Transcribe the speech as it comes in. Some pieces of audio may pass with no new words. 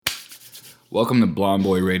Welcome to Blonde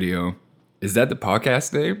Boy Radio. Is that the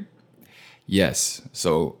podcast name? Yes.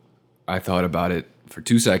 So I thought about it for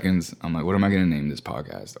 2 seconds. I'm like, what am I going to name this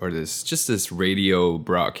podcast? Or this radio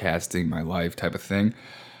broadcasting my life type of thing.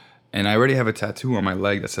 And I already have a tattoo on my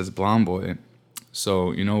leg that says Blonde Boy.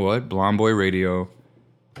 So you know what? Blonde Boy Radio.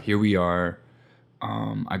 Here we are.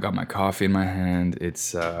 I got my coffee in my hand.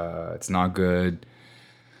 It's not good.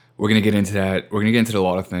 We're going to get into that. We're going to get into a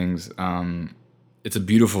lot of things. It's a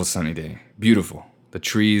beautiful sunny day. Beautiful. The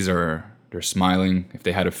trees they're smiling. If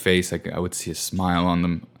they had a face, I would see a smile on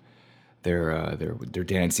them. They're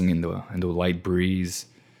dancing in the light breeze.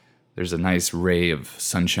 There's a nice ray of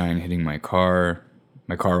sunshine hitting my car.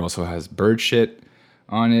 My car also has bird shit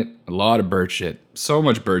on it. A lot of bird shit. So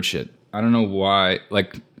much bird shit. I don't know why.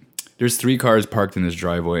 Like, there's 3 cars parked in this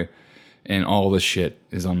driveway, and all the shit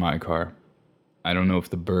is on my car. I don't know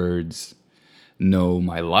if the birds know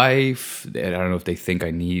my life. I don't know if they think I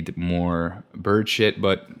need more bird shit,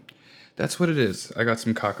 but that's what it is. I got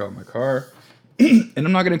some caca on my car, and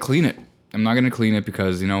I'm not gonna clean it. I'm not gonna clean it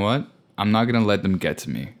because you know what? I'm not gonna let them get to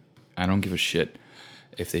me. I don't give a shit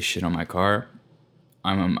if they shit on my car.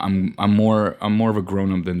 I'm more of a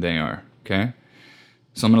grown up than they are. Okay,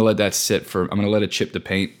 so I'm gonna let that sit for. I'm gonna let it chip the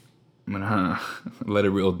paint. I'm gonna let it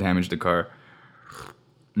real damage the car.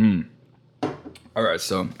 All right,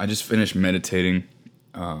 so I just finished meditating.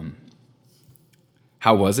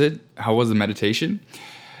 How was it? How was the meditation?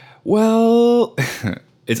 Well,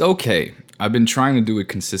 it's okay. I've been trying to do it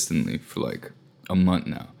consistently for like a month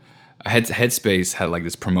now. Headspace had like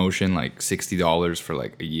this promotion, like $60 for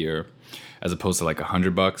like a year, as opposed to like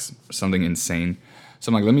 $100, something insane. So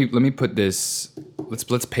I'm like, let me put this.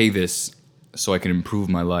 Let's pay this so I can improve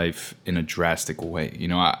my life in a drastic way. You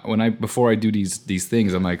know, before I do these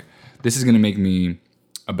things, I'm like, this is gonna make me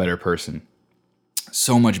a better person.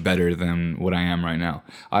 So much better than what I am right now.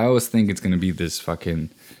 I always think it's gonna be this fucking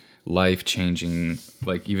life-changing,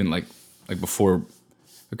 like even like before.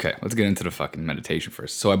 Okay, let's get into the fucking meditation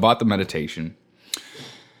first. So I bought the meditation,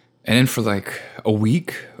 and then for like a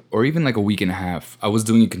week or even like a week and a half, I was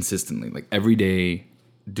doing it consistently, like every day,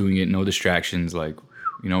 doing it, no distractions, like,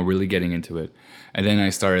 you know, really getting into it. And then I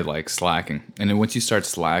started like slacking. And then once you start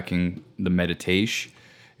slacking the meditation,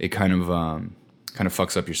 it kind of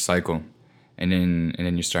fucks up your cycle. And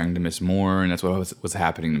then you're starting to miss more, and that's what was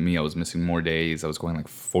happening to me. I was missing more days. I was going like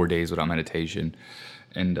 4 days without meditation,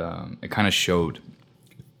 and it kind of showed.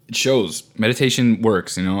 It shows meditation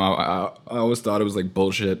works. You know, I always thought it was like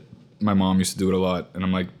bullshit. My mom used to do it a lot, and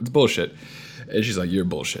I'm like, it's bullshit. And she's like, you're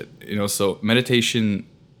bullshit. You know, so meditation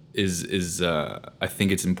is I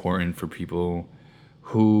think it's important for people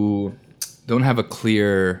who don't have a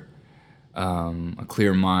clear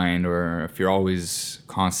mind, or if you're always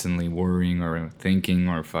constantly worrying or thinking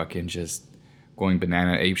or fucking just going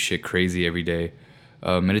banana ape shit crazy every day.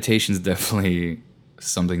 Meditation is definitely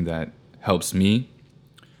something that helps me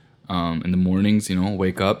in the mornings. You know,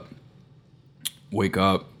 wake up,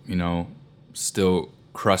 you know, still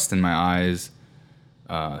crust in my eyes,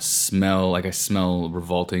 I smell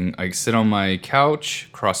revolting. I sit on my couch,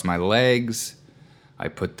 cross my legs, I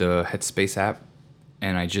put the Headspace app,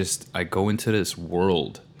 and I go into this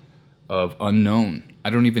world of unknown. I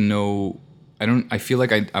don't even know. I feel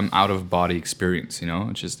like I'm out of body experience, you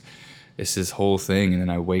know? It's this whole thing. And then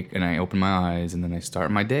I wake and I open my eyes, and then I start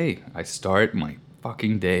my day. I start my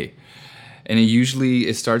fucking day. And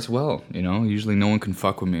it starts well, you know? Usually no one can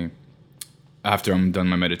fuck with me after I'm done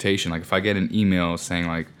my meditation. Like if I get an email saying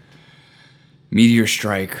like, meteor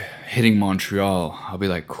strike hitting Montreal, I'll be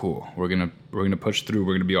like, cool, we're gonna push through,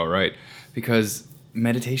 we're gonna be all right. Because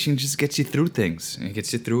meditation just gets you through things. It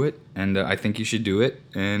gets you through it, and I think you should do it.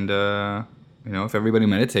 And you know, if everybody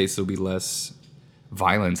meditates, there'll be less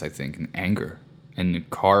violence, I think, and anger, and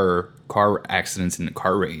car accidents and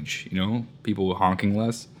car rage. You know, people honking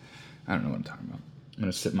less. I don't know what I'm talking about. I'm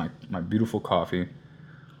gonna sip my beautiful coffee.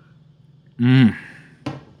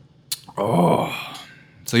 Oh,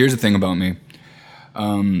 so here's the thing about me.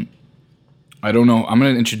 I don't know. I'm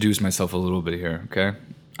gonna introduce myself a little bit here. Okay,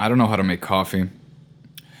 I don't know how to make coffee.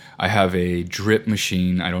 I have a drip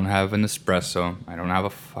machine. I don't have an espresso. I don't have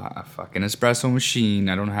a fucking espresso machine.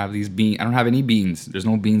 I don't have these beans. I don't have any beans. There's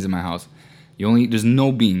no beans in my house. There's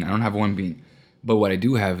no bean. I don't have one bean. But what I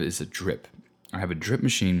do have is a drip. I have a drip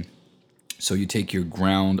machine. So you take your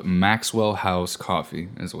ground Maxwell House coffee,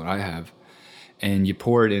 is what I have, and you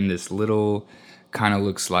pour it in this little, kind of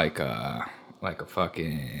looks like a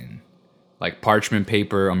fucking, like parchment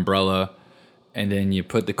paper umbrella. And then you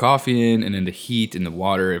put the coffee in, and then the heat and the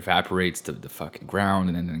water evaporates to the fucking ground,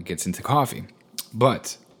 and then it gets into coffee.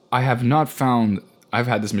 But I have not found, I've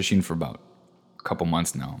had this machine for about a couple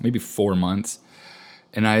months now, maybe 4 months,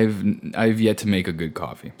 and I've yet to make a good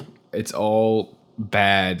coffee. It's all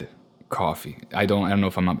bad coffee. I don't know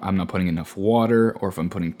if I'm not putting enough water, or if I'm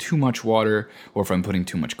putting too much water, or if I'm putting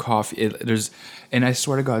too much coffee. And I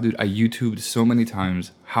swear to God, dude, I YouTubed so many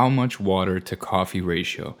times how much water to coffee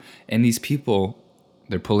ratio, and these people,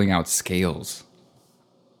 they're pulling out scales.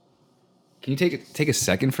 Can you take a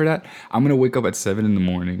second for that? I'm gonna wake up at 7 in the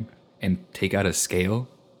morning and take out a scale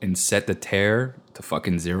and set the tare to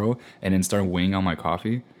fucking 0, and then start weighing on my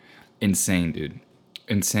coffee. Insane, dude.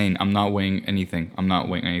 Insane. I'm not weighing anything.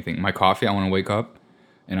 My coffee, I want to wake up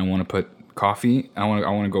and I want to put coffee. I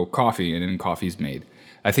want to go coffee, and then coffee's made.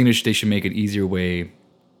 I think they should make an easier way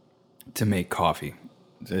to make coffee.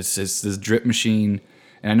 This drip machine,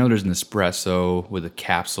 and I know there's an espresso with the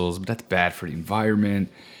capsules, but that's bad for the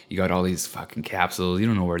environment. You got all these fucking capsules. You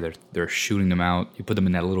don't know where they're shooting them out. You put them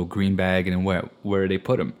in that little green bag, and then where they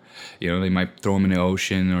put them? They might throw them in the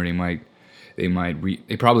ocean, or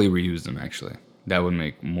they probably reuse them actually. That would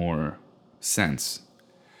make more sense.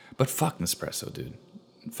 But fuck Nespresso, dude.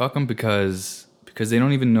 Fuck them because they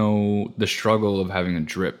don't even know the struggle of having a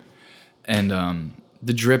drip. And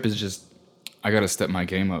the drip is just, I gotta step my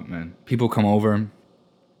game up, man. People come over,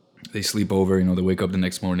 they sleep over, they wake up the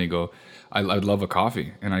next morning, they go, I'd love a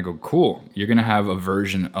coffee. And I go, cool. You're gonna have a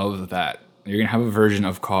version of that. You're gonna have a version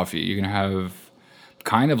of coffee. You're gonna have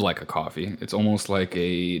kind of like a coffee. It's almost like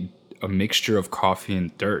a mixture of coffee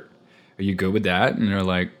and dirt. Are you good with that? And they're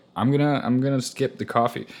like, I'm gonna skip the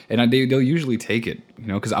coffee, and they'll usually take it,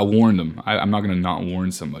 because I warned them. I'm not gonna not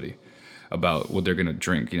warn somebody about what they're gonna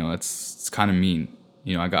drink. It's kind of mean.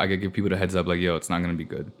 I gotta give people the heads up, like, yo, it's not gonna be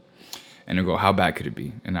good. And they go, how bad could it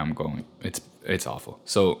be? And I'm going, it's awful.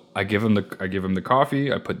 So I give them the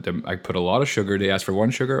coffee. I put a lot of sugar. They ask for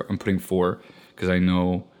 1 sugar. I'm putting 4 because I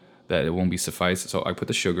know that it won't be suffice. So I put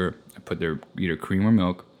the sugar. I put their either cream or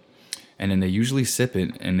milk. And then they usually sip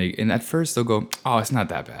it, and at first they'll go, oh, it's not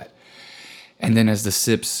that bad. And then as the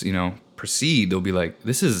sips, proceed, they'll be like,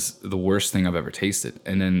 this is the worst thing I've ever tasted.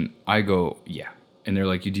 And then I go, yeah. And they're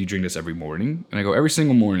like, do you drink this every morning? And I go, every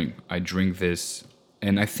single morning I drink this.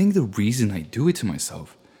 And I think the reason I do it to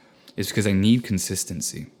myself is because I need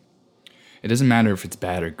consistency. It doesn't matter if it's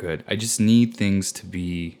bad or good. I just need things to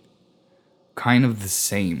be kind of the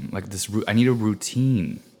same. Like I need a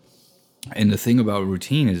routine. And the thing about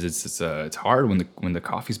routine is it's hard when the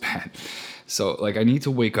coffee's bad. So like I need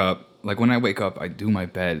to wake up. Like when I wake up, I do my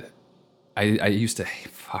bed. I used to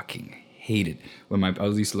fucking hate it when I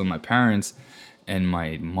used to live with my parents, and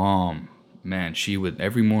my mom, man, she would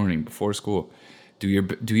every morning before school do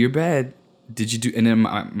your bed. Did you do? And then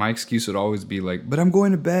my excuse would always be like, but I'm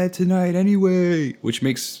going to bed tonight anyway, which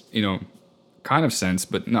makes kind of sense,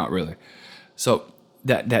 but not really. So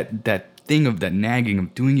that thing of that nagging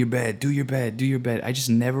of do your bed. I just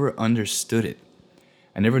never understood it.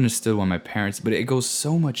 I never understood why my parents, but it goes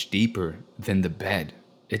so much deeper than the bed.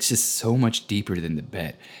 It's just so much deeper than the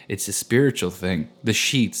bed. It's a spiritual thing. The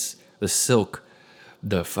sheets, the silk,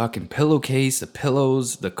 the fucking pillowcase, the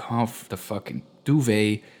pillows, the fucking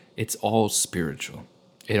duvet. It's all spiritual.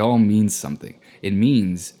 It all means something. It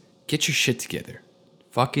means get your shit together.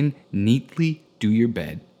 Fucking neatly do your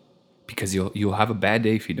bed. Because you'll have a bad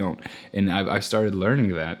day if you don't. And I started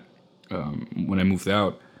learning that when I moved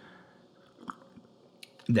out.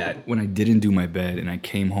 That when I didn't do my bed and I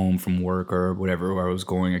came home from work or whatever, where I was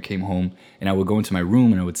going, I came home and I would go into my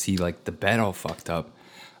room and I would see like the bed all fucked up.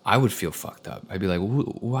 I would feel fucked up. I'd be like,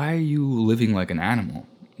 why are you living like an animal?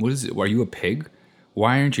 What is it? Are you a pig?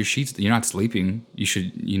 Why aren't your sheets? You're not sleeping. You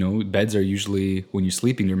should, beds are usually, when you're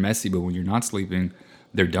sleeping, they're messy, but when you're not sleeping,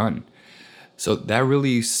 they're done. So that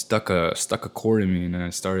really stuck a chord in me, and then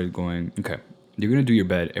I started going, okay, you're going to do your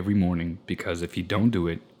bed every morning, because if you don't do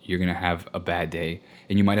it, you're going to have a bad day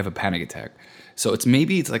and you might have a panic attack. So it's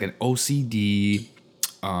like an OCD,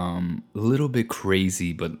 a little bit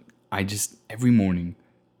crazy, but I just every morning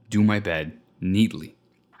do my bed neatly.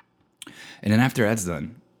 And then after that's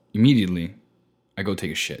done, immediately I go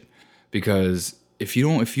take a shit. Because if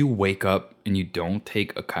you wake up and you don't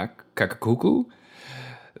take a kakakuku,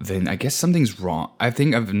 then I guess something's wrong. I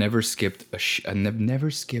think I've never skipped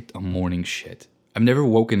a morning shit. I've never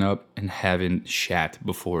woken up and haven't shat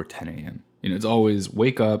before 10 a.m. It's always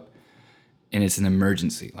wake up and it's an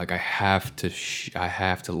emergency. Like I have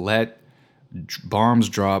to let bombs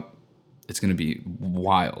drop. It's gonna be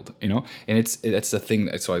wild, And it's the thing.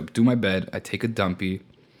 So I do my bed. I take a dumpy,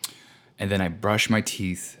 and then I brush my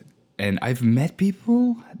teeth. And I've met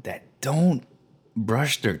people that don't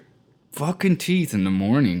brush their fucking teeth in the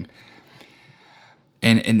morning.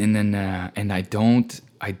 And I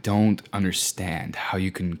don't understand how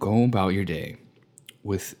you can go about your day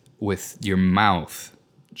with your mouth,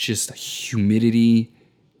 just humidity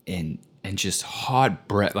and just hot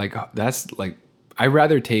breath. Like that's like I'd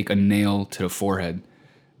rather take a nail to the forehead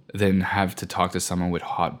than have to talk to someone with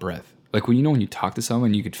hot breath. Like when you talk to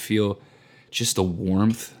someone, you could feel just the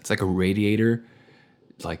warmth. It's like a radiator,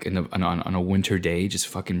 like on a winter day, just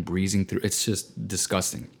fucking breezing through. It's just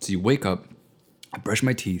disgusting. So you wake up, I brush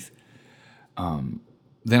my teeth,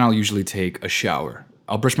 then I'll usually take a shower.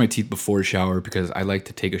 I'll brush my teeth before a shower because I like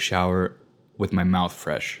to take a shower with my mouth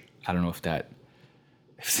fresh. I don't know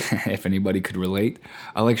if anybody could relate.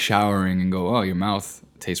 I like showering and go, oh, your mouth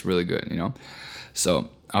tastes really good, you know? So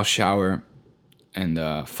I'll shower and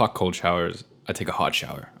fuck cold showers. I take a hot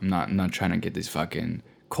shower. I'm not trying to get these fucking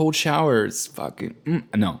cold showers.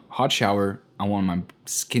 No, hot shower. I want my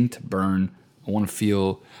skin to burn. I want to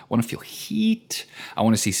feel heat. I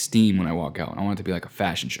want to see steam when I walk out. I want it to be like a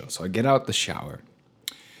fashion show. So I get out the shower,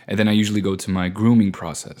 and then I usually go to my grooming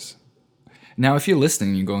process. Now, if you're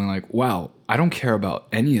listening, you're going like, "Wow, I don't care about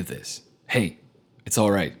any of this." Hey, it's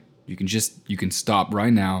all right. You can stop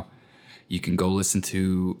right now. You can go listen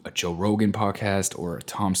to a Joe Rogan podcast or a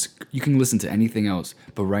you can listen to anything else.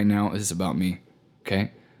 But right now, this is about me.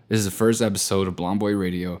 Okay, this is the first episode of Blonde Boy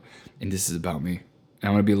Radio, and this is about me. And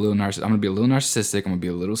I'm gonna be a little narcissistic. I'm gonna be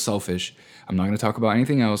a little selfish. I'm not gonna talk about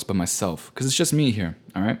anything else but myself because it's just me here.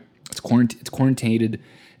 All right. It's quarantined.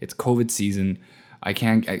 It's COVID season.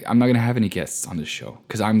 I'm not gonna have any guests on this show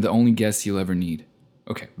because I'm the only guest you'll ever need.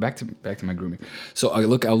 Okay. Back to my grooming. So I'll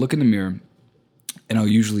look in the mirror, and I'll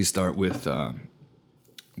usually start with a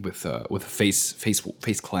face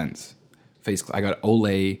cleanse. I got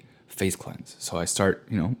Olay face cleanse. So I start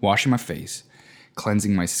washing my face,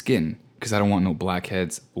 cleansing my skin. Because I don't want no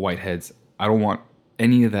blackheads, whiteheads. I don't want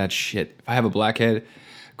any of that shit. If I have a blackhead,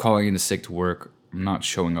 calling in sick to work, I'm not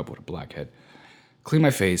showing up with a blackhead. Clean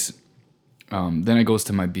my face. Then it goes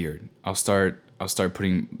to my beard. I'll start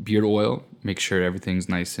putting beard oil. Make sure everything's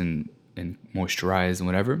nice and moisturized and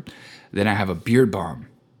whatever. Then I have a beard balm.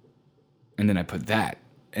 And then I put that.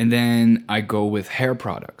 And then I go with hair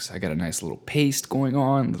products. I got a nice little paste going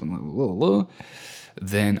on.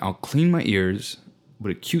 Then I'll clean my ears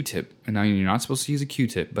with a Q-tip, and now you're not supposed to use a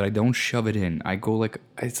Q-tip, but I don't shove it in. I go I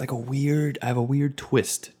have a weird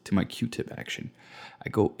twist to my Q-tip action. I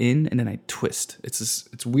go in and then I twist.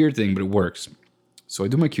 It's a weird thing, but it works. So I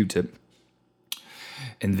do my Q-tip,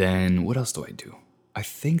 and then what else do I do? I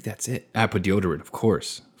think that's it. I put deodorant, of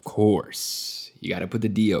course. You gotta put the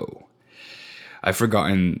deo. I've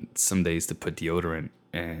forgotten some days to put deodorant,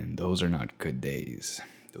 and those are not good days.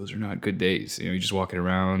 You're just walking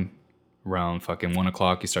around fucking 1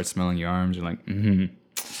 o'clock, you start smelling your arms. You're like,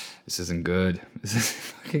 this isn't good. This is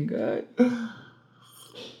fucking good.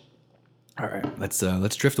 All right, let's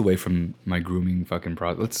drift away from my grooming fucking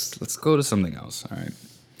process. Let's go to something else. All right.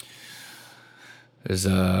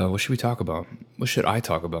 What should we talk about? What should I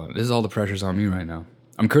talk about? This is all the pressure's on me right now.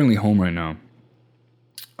 I'm currently home right now.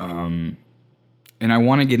 And I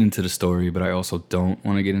want to get into the story, but I also don't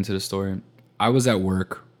want to get into the story. I was at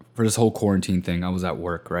work for this whole quarantine thing. I was at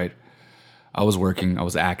work, right? I was working, I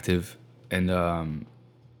was active, and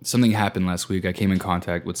something happened last week. I came in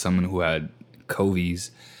contact with someone who had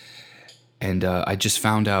COVIDs, and I just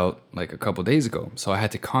found out like a couple days ago. So I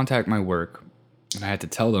had to contact my work, and I had to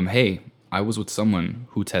tell them, hey, I was with someone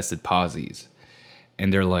who tested positive.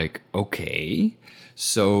 And they're like, okay.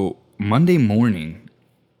 So Monday morning,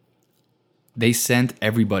 they sent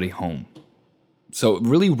everybody home. So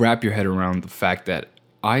really wrap your head around the fact that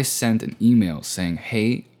I sent an email saying,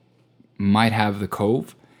 hey, might have the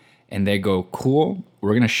cove, and they go, cool,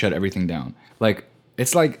 we're gonna shut everything down.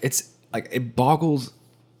 It boggles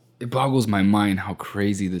my mind how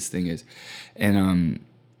crazy this thing is. And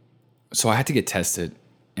so I had to get tested,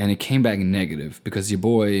 and it came back negative because your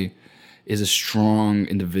boy is a strong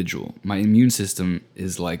individual. My immune system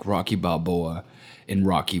is like Rocky Balboa in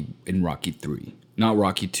Rocky 3. Not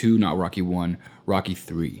Rocky 2, not Rocky 1, Rocky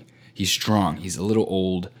 3. He's strong. He's a little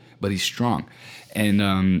old, but he's strong.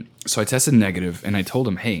 And so I tested negative, and I told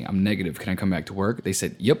them, hey, I'm negative. Can I come back to work? They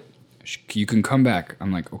said, yep, you can come back.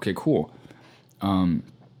 I'm like, okay, cool.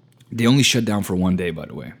 They only shut down for 1 day, by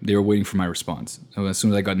the way. They were waiting for my response. So as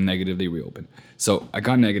soon as I got negative, they reopened. So I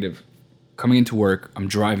got negative. Coming into work, I'm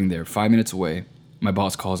driving there 5 minutes away. My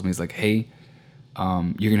boss calls me. He's like, hey,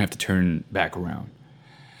 you're going to have to turn back around.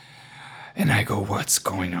 And I go, what's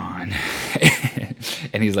going on?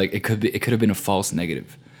 And he's like, it could have been a false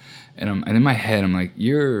negative. And in my head, I'm like,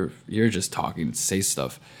 you're just talking to say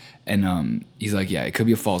stuff. And he's like, yeah, it could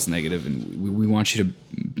be a false negative, and we want you to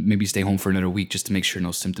maybe stay home for another week just to make sure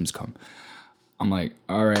no symptoms come. I'm like,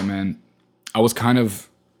 all right, man. I was kind of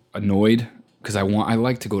annoyed because I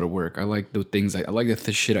like to go to work. I like the things I like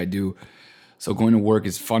the shit I do. So going to work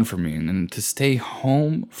is fun for me, and then to stay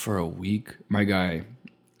home for a week, my guy,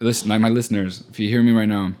 listen, my listeners, if you hear me right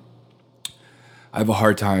now, I have a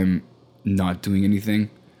hard time not doing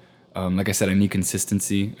anything. Like I said, I need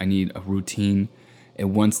consistency. I need a routine,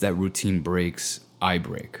 and once that routine breaks, I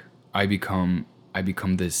break. I become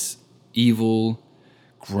this evil,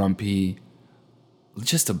 grumpy,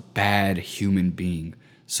 just a bad human being.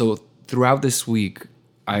 So throughout this week,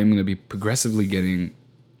 I'm gonna be progressively getting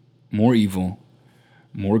more evil,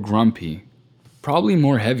 more grumpy, probably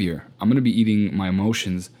more heavier. I'm gonna be eating my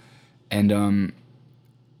emotions, and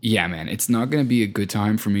yeah, man, it's not gonna be a good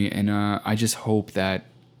time for me. And I just hope that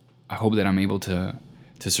I'm able to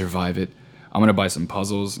survive it. I'm gonna buy some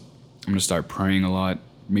puzzles. I'm gonna start praying a lot.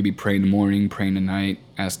 Maybe pray in the morning, pray in the night.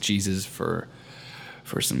 Ask Jesus for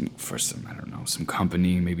some I don't know, some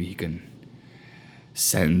company. Maybe he can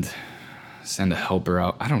send a helper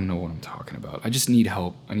out. I don't know what I'm talking about. I just need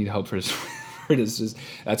help. I need help for this. For this.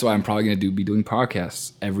 That's why I'm probably gonna be doing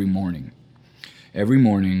podcasts every morning,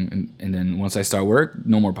 and then once I start work,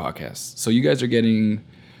 no more podcasts. So you guys are getting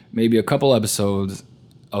maybe a couple episodes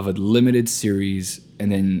of a limited series,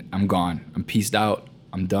 and then I'm gone. I'm peaced out.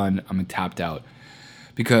 I'm done. I'm tapped out.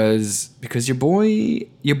 Because your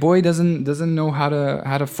boy doesn't know how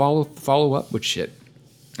to follow up with shit.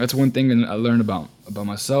 That's one thing that I learned about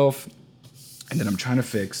myself, and that I'm trying to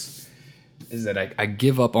fix, is that I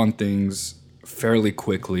give up on things fairly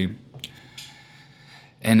quickly.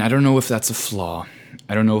 And I don't know if that's a flaw.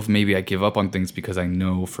 I don't know if maybe I give up on things because I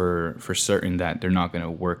know for certain that they're not going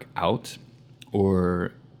to work out,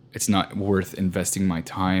 or it's not worth investing my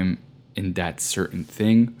time in that certain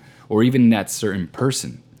thing, or even that certain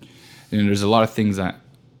person. And there's a lot of things that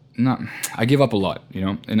I give up a lot,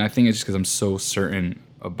 and I think it's just because I'm so certain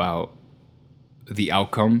about the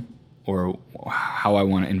outcome or how I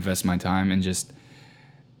want to invest my time, and just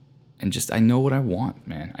I know what I want,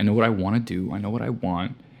 man. I know what I want to do. I know what I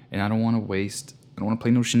want, and I don't want to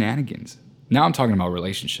play no shenanigans. Now I'm talking about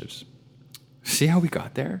relationships. See how we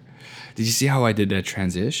got there? Did you see how I did that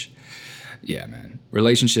transition? Yeah, man.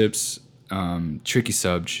 Relationships, tricky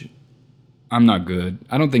subject. I'm not good.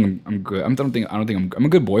 I don't think I'm good. I'm a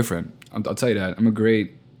good boyfriend. I'll tell you that. I'm a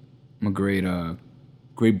great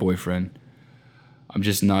boyfriend. I'm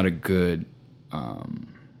just not a good,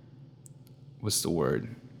 what's the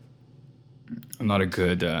word? I'm not a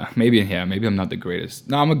good, maybe I'm not the greatest.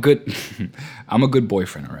 No, I'm a good, I'm a good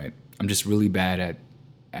boyfriend, all right? I'm just really bad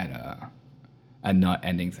at not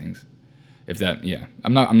ending things.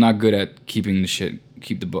 I'm not good at keep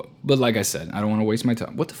the book. But like I said, I don't want to waste my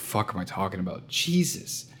time. What the fuck am I talking about?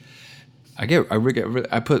 Jesus. Okay, I'm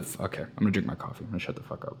gonna drink my coffee. I'm gonna shut the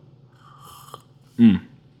fuck up.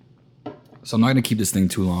 So I'm not gonna keep this thing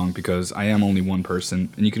too long, because I am only one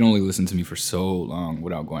person, and you can only listen to me for so long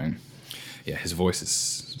without going, yeah, his voice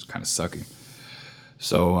is kind of sucky.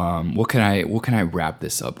 So what can I wrap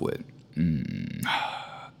this up with?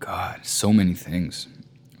 God, so many things.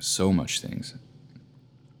 So much things.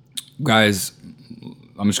 Guys,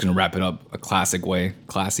 I'm just going to wrap it up a classy way.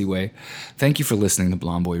 Thank you for listening to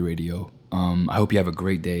Blonde Boy Radio. I hope you have a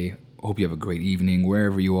great day. I hope you have a great evening,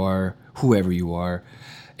 wherever you are, whoever you are.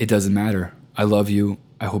 It doesn't matter. I love you.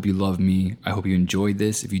 I hope you love me. I hope you enjoyed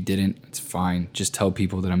this. If you didn't, it's fine. Just tell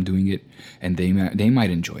people that I'm doing it, and they might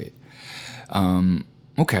enjoy it.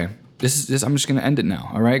 Okay. This is I'm just going to end it now.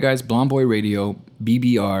 All right, guys? Blonde Boy Radio,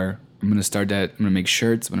 BBR. I'm going to start that. I'm going to make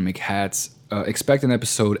shirts. I'm going to make hats. Expect an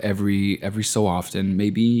episode every so often.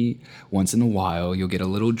 Maybe once in a while, you'll get a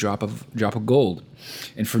little drop of gold.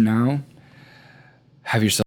 And for now, have yourself